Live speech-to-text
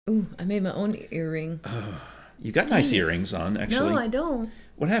Ooh, I made my own earring. You got nice earrings on, actually. No, I don't.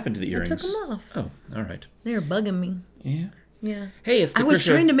 What happened to the earrings? I took them off. Oh, all right. They're bugging me. Yeah. Yeah. Hey, it's the I was Krisha-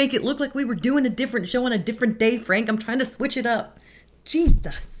 trying to make it look like we were doing a different show on a different day, Frank. I'm trying to switch it up.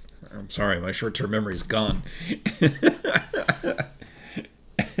 Jesus. I'm sorry, my short-term memory's gone.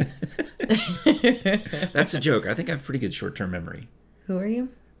 That's a joke. I think I have pretty good short-term memory. Who are you?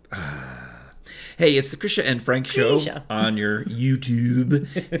 Hey, it's the Krisha and Frank show Krisha. on your YouTube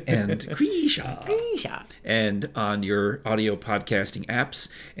and Krisha. Krisha. And on your audio podcasting apps.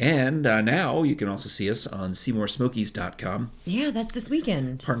 And now you can also see us on SeymourSmokies.com. Yeah, that's this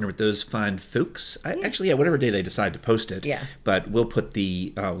weekend. Partner with those fine folks. Actually, whatever day they decide to post it. Yeah. But we'll put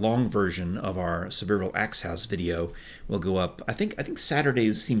the long version of our Sevierville Axe House video will go up. I think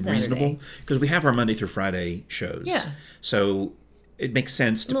Saturdays seem reasonable because we have our Monday through Friday shows. Yeah. So it makes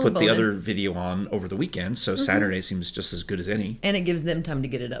sense to Little put the other bonus. video on over the weekend. So Saturday seems just as good as any. And it gives them time to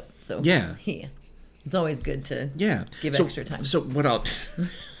get it up. So Yeah. It's always good to Yeah. give extra time. So what I'll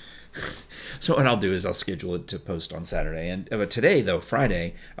do is I'll schedule it to post on Saturday. And today, though,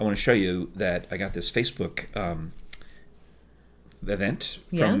 Friday, I want to show you that I got this Facebook event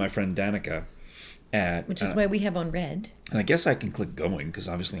from my friend Danica at Which is why we have on red. and I guess I can click going because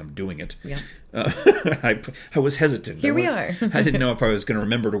obviously I'm doing it. Yeah. I was hesitant. Here we are. I didn't know if I was going to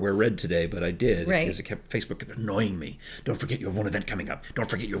remember to wear red today, but I did. Right. Because Facebook kept annoying me. Don't forget you have one event coming up. Don't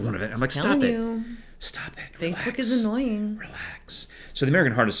forget you have one event. I'm like, Telling stop it. you. Stop it. Facebook Relax. is annoying. Relax. So the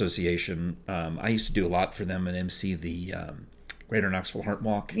American Heart Association, I used to do a lot for them and MC the Greater Knoxville Heart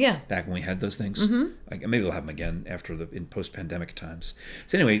Walk. Yeah. Back when we had those things. Maybe we'll have them again in post-pandemic times.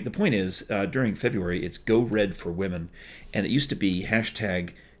 So anyway, the point is, during February, it's Go Red for Women, and it used to be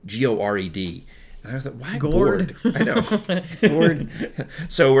hashtag GORED. And I thought, why gourd? I know. Gourd.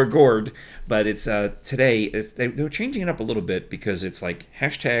 So we're gourd, but it's today. They're changing it up a little bit because it's like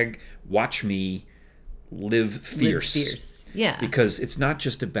hashtag Watch Me Live Fierce. Live fierce. Yeah. Because it's not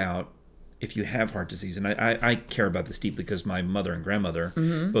just about if you have heart disease, and I care about this deeply because my mother and grandmother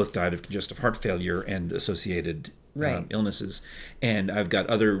both died of congestive heart failure and associated illnesses, and I've got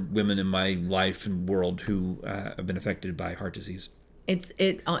other women in my life and world who have been affected by heart disease.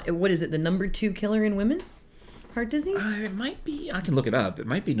 What is it? The number 2 killer in women? Heart disease? It might be. I can look it up. It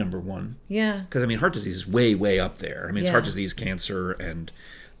might be number 1. Yeah. Because heart disease is way, way up there. It's Yeah. heart disease, cancer, and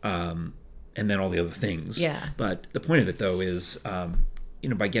then all the other things. Yeah. But the point of it, though, is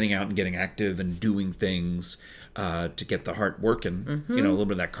by getting out and getting active and doing things to get the heart working, a little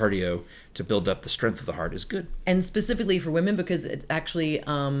bit of that cardio to build up the strength of the heart is good. And specifically for women, because it's actually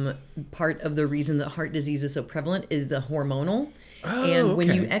part of the reason that heart disease is so prevalent is hormonal. Oh, and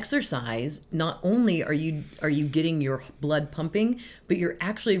when you okay. exercise, not only are you getting your blood pumping, but you're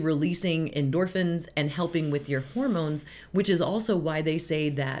actually releasing endorphins and helping with your hormones, which is also why they say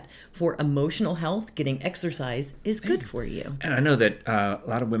that for emotional health, getting exercise is good for you. And I know that a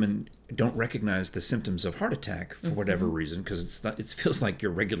lot of women don't recognize the symptoms of heart attack for whatever reason because it feels like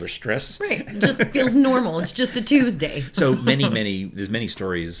your regular stress. Right. It just feels normal. It's just a Tuesday. So there's many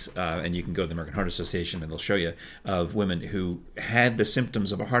stories, and you can go to the American Heart Association and they'll show you, of women who had the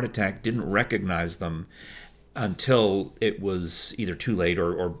symptoms of a heart attack, didn't recognize them until it was either too late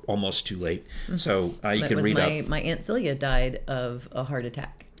or almost too late. So you can read up. My Aunt Celia died of a heart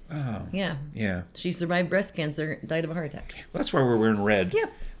attack. Oh. Yeah. Yeah. She survived breast cancer, died of a heart attack. Well, that's why we're wearing red.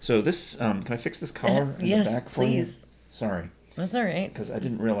 Yep. So this, can I fix this collar in yes, the back for please. you? Sorry. That's all right. Because I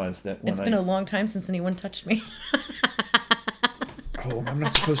didn't realize that when It's been a long time since anyone touched me. Oh, I'm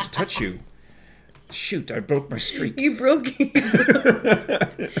not supposed to touch you. Shoot, I broke my streak. You broke it.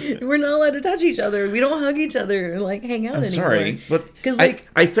 We're not allowed to touch each other. We don't hug each other and hang out I'm anymore. sorry, but because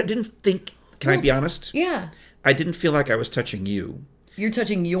I didn't think, can I be honest? Yeah, I didn't feel like I was touching you. you're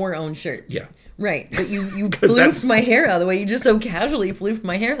touching your own shirt. Yeah. Right, but you that's- floofed my hair out of the way. You just so casually floofed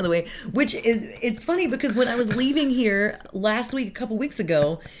my hair out of the way, which is, it's funny because when I was leaving here last week, a couple weeks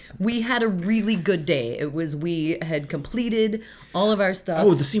ago, we had a really good day. We had completed all of our stuff.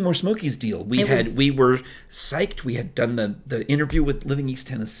 Oh, the Seymour Smokies deal. We were psyched. We had done the interview with Living East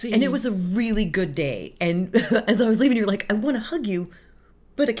Tennessee. And it was a really good day. And as I was leaving, you're like, I want to hug you,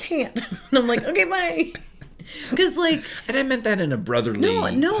 but I can't. And I'm like, okay, bye. Because and I meant that in a brotherly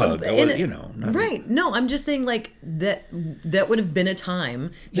hug. Right. No, I'm just saying that would have been a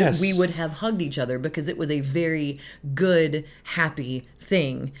time that we would have hugged each other because it was a very good, happy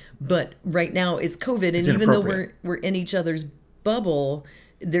thing. But right now it's COVID, and even though we're in each other's bubble,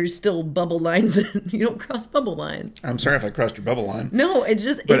 there's still bubble lines. You don't cross bubble lines. I'm sorry if I crossed your bubble line. No,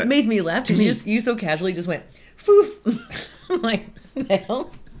 it made me laugh because you so casually just went, foof. I'm like, what the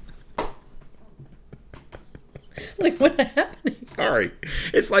hell? Like, what happened? Sorry.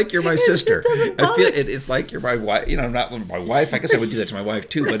 It's like you're my sister. doesn't I feel bother- it's like you're my wife. You know, not my wife. I guess I would do that to my wife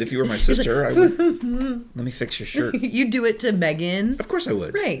too. But if you were my sister, I would. Let me fix your shirt. You do it to Megan. Of course I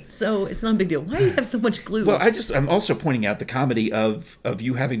would. Right. So it's not a big deal. Why do you have so much glue? Well, I'm also pointing out the comedy of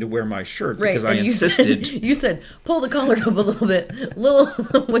you having to wear my shirt right. because I and insisted. You said, pull the collar up a little bit. Little,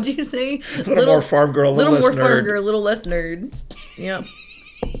 what'd you say? A little more farm girl, a little less more nerd. farm girl, a little less nerd. Yeah.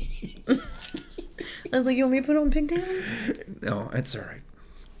 I was like, you want me to put on pigtails? No, it's all right.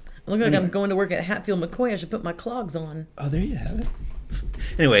 I look like I'm going to work at Hatfield McCoy. I should put my clogs on. Oh, there you have it.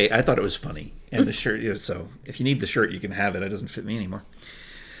 Anyway, I thought it was funny. And the shirt, so if you need the shirt, you can have it. It doesn't fit me anymore.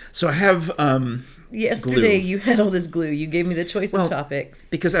 So I have Yesterday glue. you had all this glue. You gave me the choice of topics.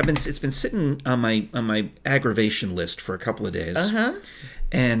 Because it's been sitting on my aggravation list for a couple of days. Uh-huh.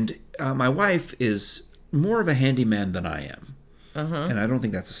 And my wife is more of a handyman than I am. Uh-huh. And I don't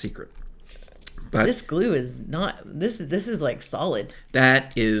think that's a secret. But this glue is not. This is like solid.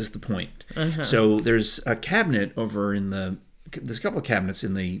 that is the point. Uh-huh. So there's a cabinet over there's a couple of cabinets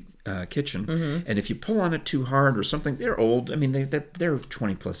in the kitchen, and if you pull on it too hard or something, they're old. I mean, they're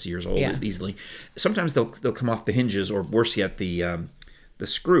 20 plus years old easily. Sometimes they'll come off the hinges, or worse yet, the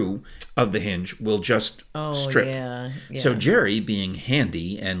screw of the hinge will just strip. Yeah. So Jerry, being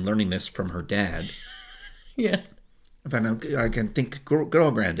handy and learning this from her dad. Yeah. If I can think, good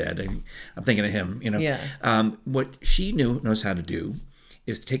old granddad. I'm thinking of him. You know. Yeah. What she knows how to do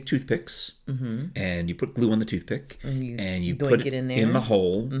is to take toothpicks and you put glue on the toothpick and you put it in the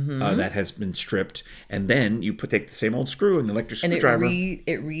hole that has been stripped, and then you take the same old screw and the electric screwdriver. And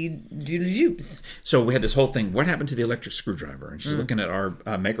it read. So we had this whole thing. What happened to the electric screwdriver? And she's looking at our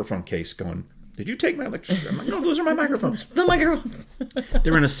microphone case, going, "Did you take my electric screwdriver?" I'm like, "No, those are my microphones." The microphones.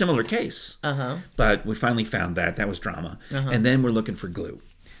 They're in a similar case. Uh-huh. But we finally found that. That was drama. And then we're looking for glue.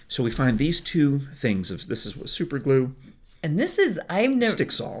 So we find these two things. This is what super glue. And this is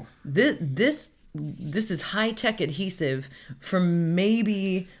Sticksol. This is high tech adhesive from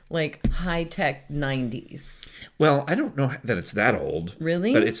maybe like high tech 90s. Well, I don't know that it's that old.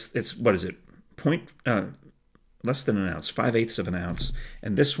 Really? But it's what is it? Less than an ounce, 5/8 of an ounce,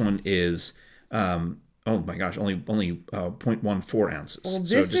 and this one is oh my gosh, only 0.14 ounces. Well,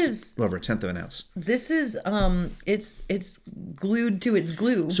 this is over 1/10 of an ounce. This is it's glued to its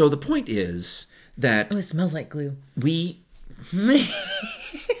glue. So the point is that it smells like glue.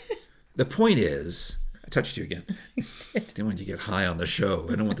 The point is, I touched you again. I didn't want you to get high on the show.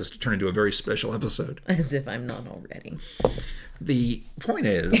 I don't want this to turn into a very special episode. As if I'm not already. The point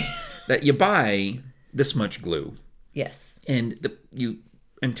is that you buy this much glue. Yes. And you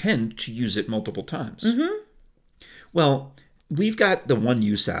intend to use it multiple times. Mm-hmm. Well, we've got the one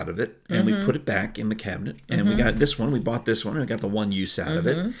use out of it, and we put it back in the cabinet. And we got this one. We bought this one, and we got the one use out of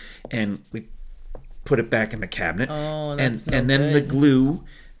it. And we put it back in the cabinet. Oh, that's and then the glue,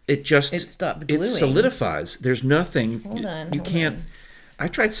 it stopped gluing. It solidifies. There's nothing. Hold on. You can't. I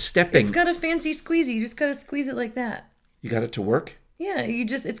tried stepping. It's got a fancy squeezy. You just got to squeeze it like that. You got it to work? Yeah,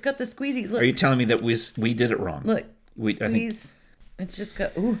 it's got the squeezy. Look. Are you telling me that we did it wrong? Look. I think, it's just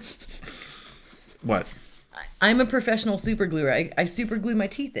got. Ooh. What? I'm a professional super gluer. I super glue my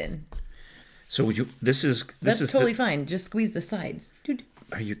teeth in. So this is totally fine. Just squeeze the sides. Dude.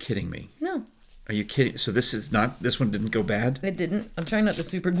 Are you kidding me? No. Are you kidding? So this one didn't go bad? It didn't. I'm trying not to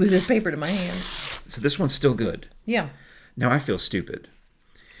super glue this paper to my hand. So this one's still good. Yeah. Now I feel stupid.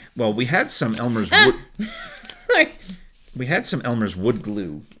 Well, we had some Elmer's wood. We had some Elmer's wood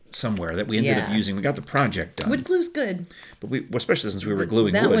glue somewhere that we ended up using. We got the project done. Wood glue's good. But especially since we were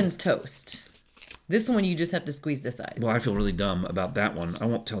gluing that wood. One's toast. This one you just have to squeeze the sides. Well, I feel really dumb about that one. I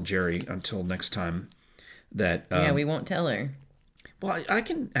won't tell Jerry until next time that... yeah, we won't tell her. Well, I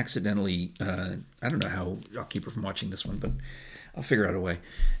can accidentally... I don't know how I'll keep her from watching this one, but I'll figure out a way.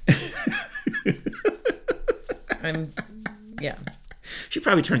 Yeah. She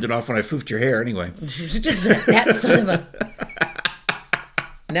probably turned it off when I foofed your hair anyway. Just that son of a...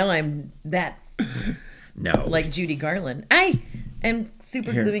 Now I'm that... No. Like Judy Garland. I am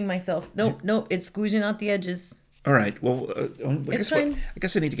super gluing myself. Nope. It's squeezing out the edges. All right. Well, it's fine. I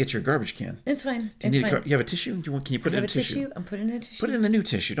guess I need to get your garbage can. It's fine. You have a tissue? Can you put it in a tissue? I'm putting in a tissue. Put it in the new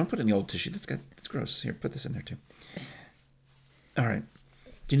tissue. Don't put it in the old tissue. That's gross. Here, put this in there too. All right.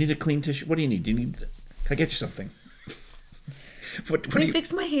 Do you need a clean tissue? What do you need? Can I get you something? Can you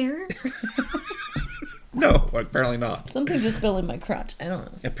fix my hair? No, apparently not. Something just fell in my crotch. I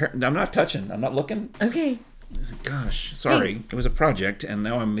don't know. I'm not touching. I'm not looking. Okay. Gosh, sorry. It was a project, and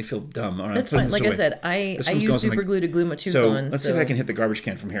now I may feel dumb. All right, that's fine. Like I said, I use super glue to glue my tooth on. Let's see if I can hit the garbage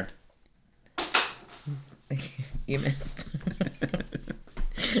can from here. You missed.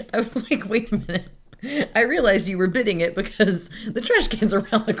 I was like, wait a minute. I realized you were bidding it because the trash can's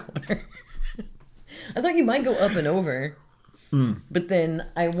around the corner. I thought you might go up and over. But then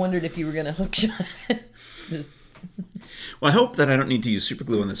I wondered if you were going to hook shot it. Well, I hope that I don't need to use super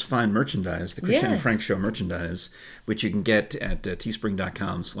glue on this fine merchandise, the Christian and Yes. Frank Show merchandise, which you can get at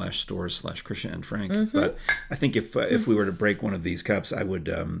teespring.com/stores/Christian and Frank. But I think if we were to break one of these cups, I would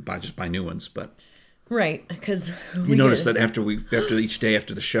buy new ones. But Right, because you notice that after each day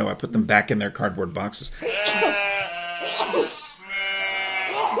after the show, I put them back in their cardboard boxes.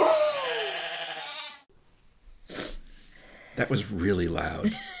 That was really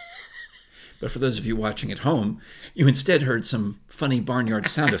loud. But for those of you watching at home, you instead heard some funny barnyard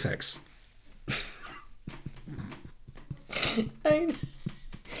sound effects.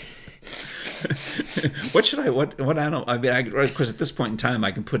 What should I? What I don't. I mean, because at this point in time,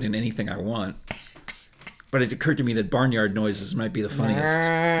 I can put in anything I want. But it occurred to me that barnyard noises might be the funniest.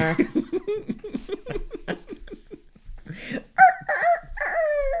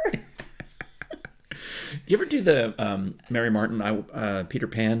 You ever do the Mary Martin, Peter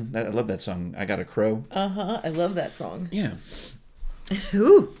Pan? I love that song. I Got a Crow. I love that song. Yeah.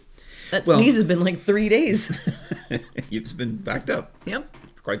 Ooh, that sneeze has been like 3 days. It's been backed up. Yep.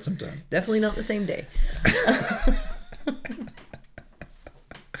 For quite some time. Definitely not the same day.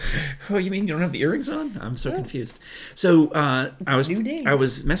 Oh, you mean you don't have the earrings on? I'm so confused. So I was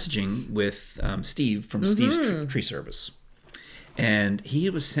messaging with Steve from Steve's Tree Service. And he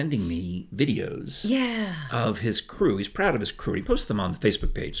was sending me videos of his crew. He's proud of his crew. He posts them on the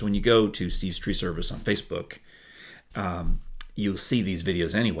Facebook page. So when you go to Steve's Tree Service on Facebook, you'll see these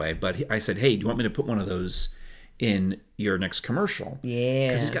videos anyway. But I said, hey, do you want me to put one of those in your next commercial? Yeah.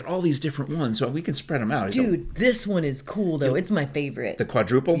 Because he's got all these different ones, so we can spread them out. Dude, this one is cool, though. It's my favorite. The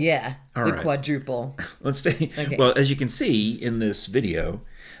quadruple? Yeah, all the right. quadruple. Let's stay. Okay. Well, as you can see in this video,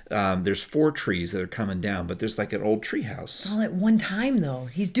 there's 4 trees that are coming down, but there's like an old tree house. All at one time, though.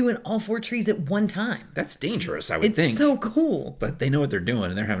 He's doing all 4 trees at one time. That's dangerous, I would think. It's so cool. But they know what they're doing,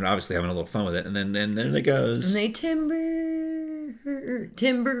 and they're obviously having a little fun with it. And then there it goes. And they timber.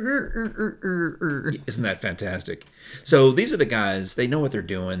 Isn't that fantastic? So these are the guys. They know what they're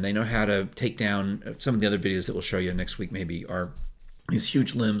doing. They know how to take down some of the other videos that we'll show you next week. Maybe are these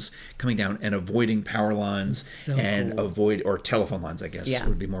huge limbs coming down and avoiding power lines and or telephone lines, I guess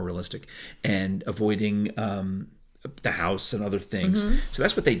would be more realistic, and avoiding the house and other things. So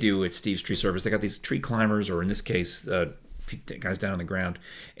that's what they do at Steve's Tree Service. They got these tree climbers, or in this case, guys down on the ground,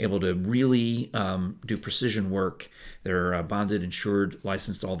 able to really do precision work. They're bonded, insured,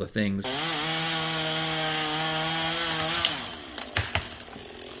 licensed, all the things.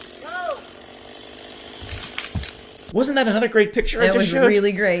 Wasn't that another great picture I just showed? That was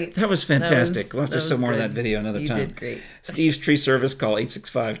really great. That was fantastic. We'll have to show more of that video another time. You did great. Steve's Tree Service, call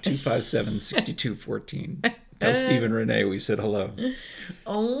 865-257-6214. Tell Steve and Renee we said hello.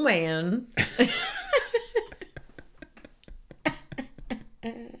 Oh, man.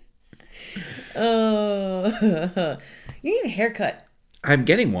 Oh, you need a haircut. I'm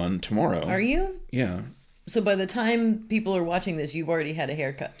getting one tomorrow. Are you? Yeah. So by the time people are watching this, you've already had a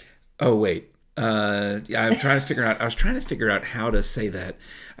haircut. Oh, wait. Yeah, I was trying to figure out how to say that.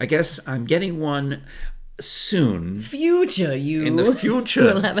 I guess I'm getting one soon. Future, you. In the future.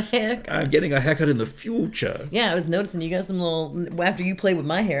 You'll have a haircut. I'm getting a haircut in the future. Yeah, I was noticing you got some little, after you played with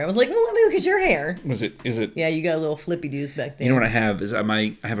my hair, I was like, well, let me look at your hair. Is it? Yeah, you got a little flippy doos back there. You know what I have is I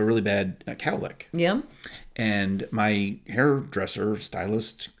have a really bad cowlick. Yeah. And my hairdresser,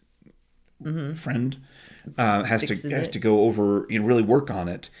 stylist, friend, has to go over, really work on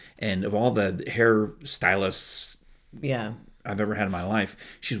it. And of all the hair stylists I've ever had in my life,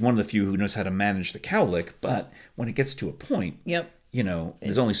 she's one of the few who knows how to manage the cowlick. But when it gets to a point,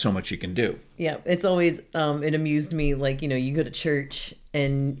 there's only so much you can do. Yeah, it's always, it amused me, like, you go to church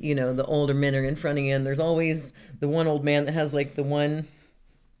and, the older men are in front of you, and there's always the one old man that has, like, the one.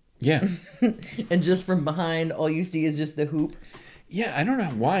 Yeah. And just from behind, all you see is just the hoop. Yeah, I don't know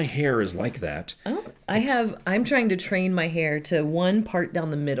why hair is like that. I'm trying to train my hair to one part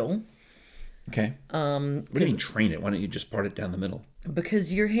down the middle. Okay. What do you mean train it? Why don't you just part it down the middle?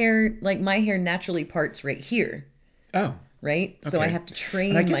 Because your hair, like my hair naturally parts right here. Oh. Right? Okay. So I have to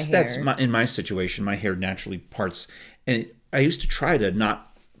train my hair. I guess that's in my situation, my hair naturally parts. And I used to try to not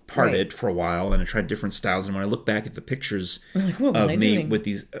part it for a while, and I tried different styles. And when I look back at the pictures of me with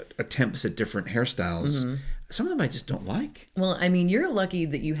these attempts at different hairstyles, some of them I just don't like. Well, I mean, you're lucky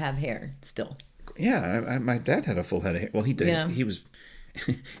that you have hair still. Yeah, my dad had a full head of hair. Well, he did. Yeah. He was,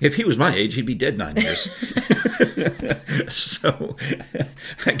 if he was my age, he'd be dead 9 years. So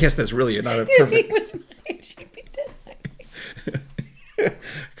I guess that's really not a perfect. If he was my age, he'd be dead 9 years.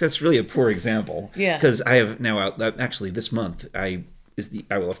 That's really a poor example. Yeah. Because I have now actually this month I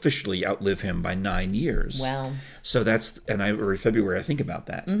will officially outlive him by 9 years. Wow. So that's every February I think about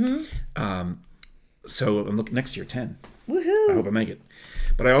that. So I'm looking next year 10. Woohoo! I hope I make it.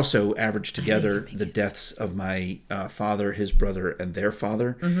 But I also averaged together the deaths of my father, his brother, and their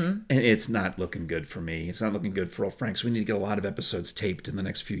father, and it's not looking good for me. It's not looking good for old Frank. So we need to get a lot of episodes taped in the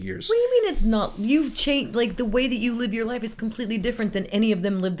next few years. What do you mean it's not? You've changed. Like, the way that you live your life is completely different than any of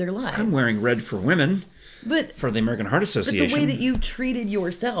them live their lives. I'm wearing red for women. But for the American Heart Association. But the way that you've treated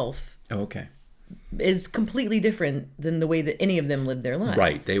yourself is completely different than the way that any of them lived their lives.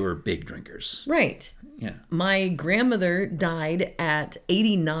 Right. They were big drinkers. Right. Yeah. My grandmother died at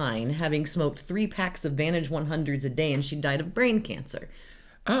 89, having smoked 3 packs of Vantage 100s a day, and she died of brain cancer.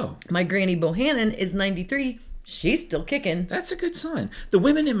 Oh. My Granny Bohannon is 93. She's still kicking. That's a good sign. The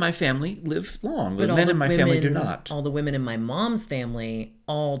women in my family live long. The men in my family do not. All the women in my mom's family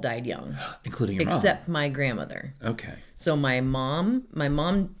all died young. Including your mom. Except my grandmother. Okay. So my mom's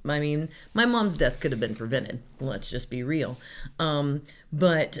death could have been prevented. Let's just be real.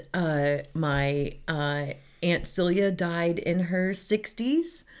 But my Aunt Celia died in her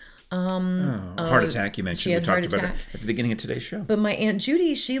 60s. Heart attack, you mentioned. We talked about it at the beginning of today's show. But my Aunt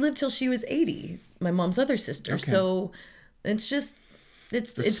Judy, she lived till she was 80. My mom's other sister. Okay. So it's just,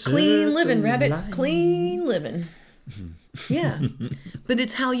 it's clean living, Rabbit. Clean living. Yeah. But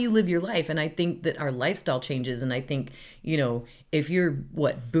it's how you live your life. And I think that our lifestyle changes. And I think, if you're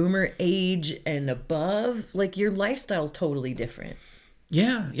boomer age and above, like, your lifestyle's totally different.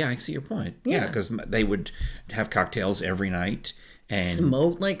 Yeah, I see your point. Yeah, because they would have cocktails every night. And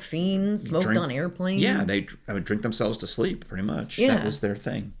smoked like fiends, smoked on airplanes. Yeah, they would drink themselves to sleep, pretty much. Yeah. That was their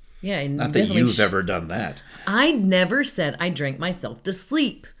thing. Yeah, and not that you've ever done that. I never said I drank myself to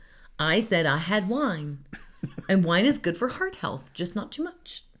sleep. I said I had wine. And wine is good for heart health, just not too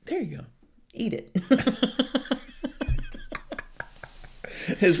much. There you go. Eat it.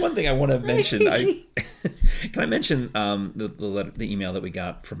 There's one thing I want to mention. Can I mention the email that we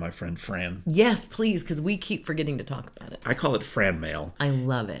got from my friend Fran? Yes, please, because we keep forgetting to talk about it. I call it Fran mail. I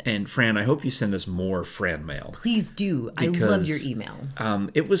love it. And Fran, I hope you send us more Fran mail. Please do. Because, I love your email.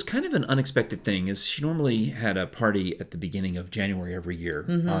 It was kind of an unexpected thing. Is she normally had a party at the beginning of January every year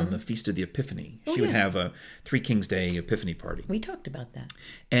on the Feast of the Epiphany. She would have a 3 Kings Day Epiphany party. We talked about that.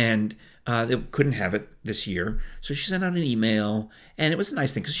 And they couldn't have it this year, so she sent out an email, and it was a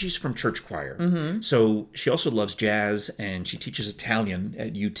nice thing because she's from church choir. So she also loves jazz, and she teaches Italian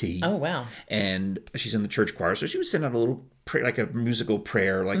at UT. Oh, wow. And she's in the church choir, so she would send out a little prayer, like a musical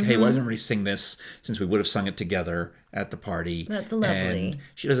prayer, like, hey, why doesn't everybody sing this, since we would have sung it together at the party. That's lovely. And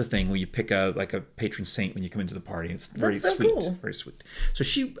she does a thing where you pick a patron saint when you come into the party. It's very sweet. Cool. Very sweet. So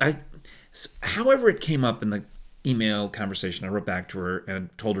however it came up in the email conversation, I wrote back to her and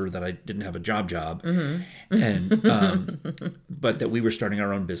told her that I didn't have a job, and but that we were starting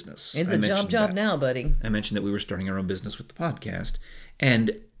our own business. It's a job now, buddy. I mentioned that we were starting our own business with the podcast,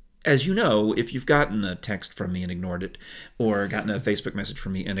 and as you know, if you've gotten a text from me and ignored it, or gotten a Facebook message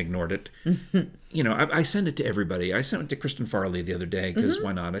from me and ignored it, I send it to everybody. I sent it to Kristen Farley the other day because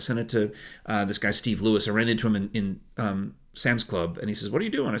why not? I sent it to this guy Steve Lewis. I ran into him in Sam's Club, and he says, "What are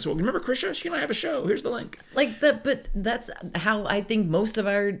you doing?" I said, "Well, remember Krisha? She and I have a show. Here's the link." Like that, but that's how I think most of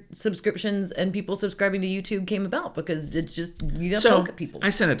our subscriptions and people subscribing to YouTube came about, because it's just you got to poke at people. I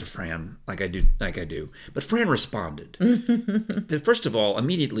sent it to Fran, like I do, but Fran responded. First of all,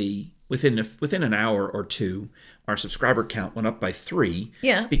 immediately within an hour or two, our subscriber count went up by 3.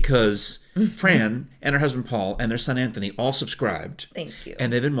 Yeah, because Fran and her husband Paul and their son Anthony all subscribed. Thank you.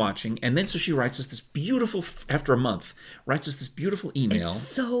 And they've been watching. And then so she writes us this beautiful, after a month, writes us this beautiful email. It's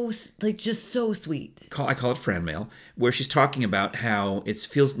so, just so sweet. I call it Fran mail, where she's talking about how it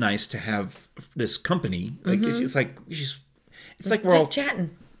feels nice to have this company. Like it's like we're all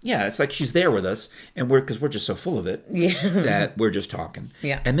chatting. Yeah, it's like she's there with us, and because we're just so full of it that we're just talking.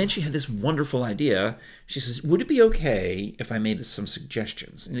 Yeah. And then she had this wonderful idea. She says, "Would it be okay if I made some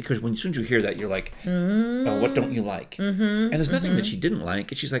suggestions?" And because as soon as you hear that, you're like, "Oh, what don't you like?" And there's nothing that she didn't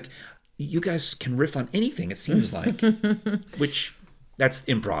like. And she's like, "You guys can riff on anything, it seems like," which that's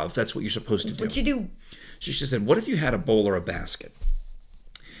improv. That's what you're supposed to do. What you do. So she said, "What if you had a bowl or a basket?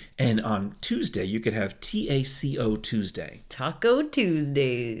 And on Tuesday, you could have TACO Tuesday. Taco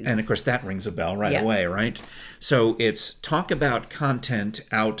Tuesdays. And, of course, that rings a bell right away, right? So it's talk about content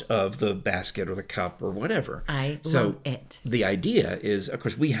out of the basket or the cup or whatever. I love it. The idea is, of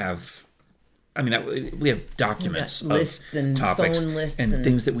course, we have I mean, we have documents, lists and topics phone lists and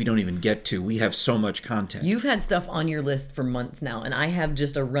things that we don't even get to. We have so much content. You've had stuff on your list for months now, and I have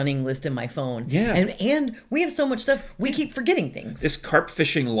just a running list in my phone. Yeah. And we have so much stuff, we keep forgetting things. This carp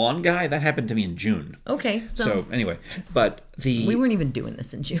fishing lawn guy, that happened to me in June. Okay. So anyway, but we weren't even doing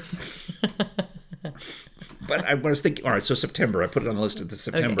this in June. But I was thinking, all right, so September, I put it on the list of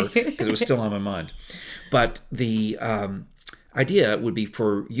September because it was still on my mind. But the idea would be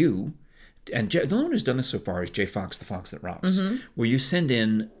for you, and the only one who's done this so far is Jay Fox, the Fox That Rocks, where you send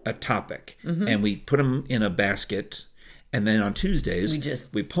in a topic and we put them in a basket, and then on Tuesdays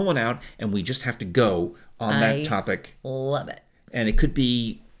we pull one out and we just have to go on that topic. Love it. And it could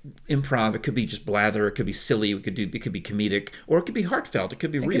be improv, it could be just blather, it could be silly, it could be comedic, or it could be heartfelt, it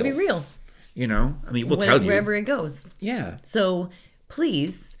could be real. It could be real. You know, I mean, we'll tell you wherever it goes. Yeah. So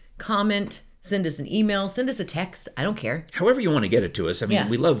please comment. Send us an email. Send us a text. I don't care. However you want to get it to us. I mean,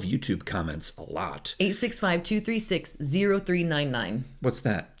 we love YouTube comments a lot. 865-236-0399. What's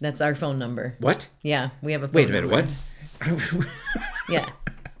that? That's our phone number. What? Yeah, we have a phone Wait a minute, number. what? Yeah.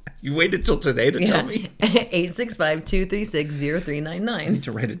 You waited till today to tell me? 865-236-0399. I need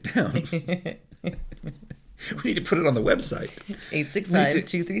to write it down. We need to put it on the website.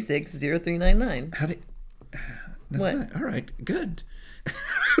 865-236-0399. How did... That's what? Not, all right, good.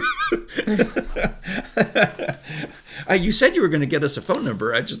 You said you were going to get us a phone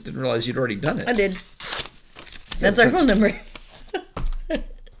number. I just didn't realize you'd already done it. I did. That's our phone number.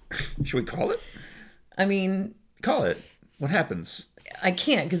 Should we call it? I mean... Call it. What happens? I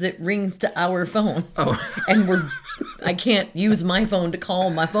can't because it rings to our phone. Oh. And I can't use my phone to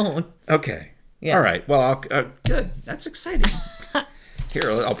call my phone. Okay. Yeah. All right. Well, good. That's exciting. Here,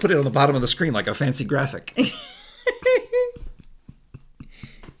 I'll put it on the bottom of the screen like a fancy graphic.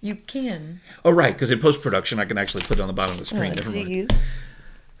 You can. Oh, right, because in post-production, I can actually put it on the bottom of the screen. Never mind.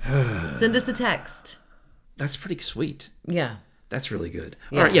 Send us a text. That's pretty sweet. Yeah. That's really good.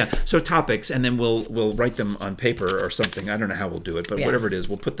 Yeah. All right, yeah. So topics, and then we'll write them on paper or something. I don't know how we'll do it, but whatever it is,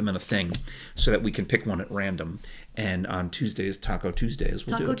 we'll put them in a thing so that we can pick one at random. And on Tuesdays, Taco Tuesdays,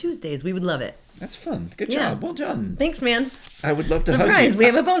 we'll do it. Taco Tuesdays, we would love it. That's fun. Good job. Well done. Thanks, man. I would love to hug you. Surprise, we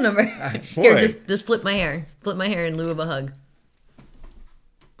have a phone number. Boy. Here, just flip my hair. Flip my hair in lieu of a hug.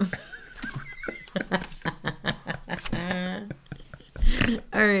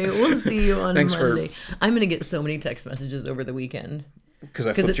 All right, we'll see you on Monday. I'm gonna get so many text messages over the weekend because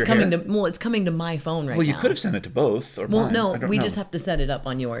it's coming to it's coming to my phone right now. Well, you could have sent it to both. Or well, mine. no, we just have to set it up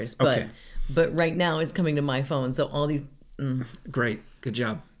on yours. But right now it's coming to my phone. So all these. Great, good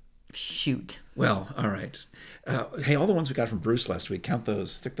job. Shoot. Well, all right. Hey, all the ones we got from Bruce last week, count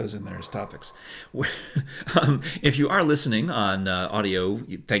those, stick those in there as topics. If you are listening on audio,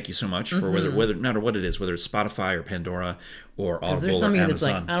 thank you so much for whether no matter what it is, whether it's Spotify or Pandora or Audible or Amazon. There's some of you that's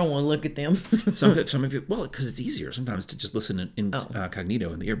like, I don't want to look at them. some of you, well, because it's easier sometimes to just listen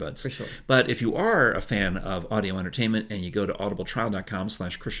incognito in the earbuds. For sure. But if you are a fan of audio entertainment and you go to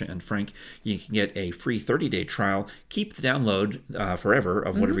audibletrial.com/Krisha and Frank, you can get a free 30-day trial. Keep the download forever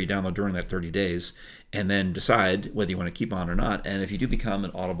of whatever you download during that 30 days. And then decide whether you want to keep on or not. And if you do become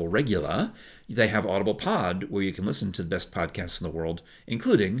an Audible regular, they have Audible Pod, where you can listen to the best podcasts in the world,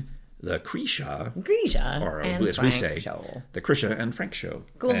 including the Krisha, or as we say, show. The Krisha and Frank Show.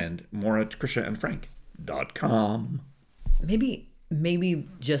 Cool. And more at KrishaandFrank.com. Maybe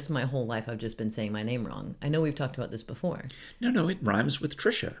just my whole life I've just been saying my name wrong. I know we've talked about this before. No, it rhymes with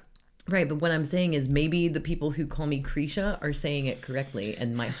Trisha. Right, but what I'm saying is maybe the people who call me Krisha are saying it correctly,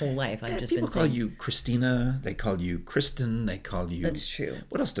 and my whole life I've just been saying... People call you Christina, they call you Kristen, they call you... That's true.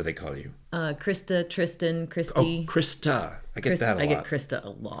 What else do they call you? Krista, Tristan, Christy. Oh, Krista. I get that a lot. I get Krista a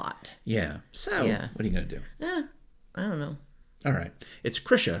lot. Yeah. So, what are you going to do? I don't know. All right. It's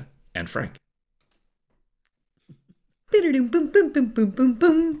Krisha and Frank. Boom, boom, boom, boom, boom, boom, boom.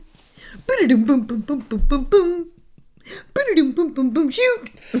 Boom, boom, boom, boom, boom, boom, boom. Boom, boom, boom, boom, shoot.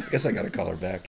 I guess I got to call her back.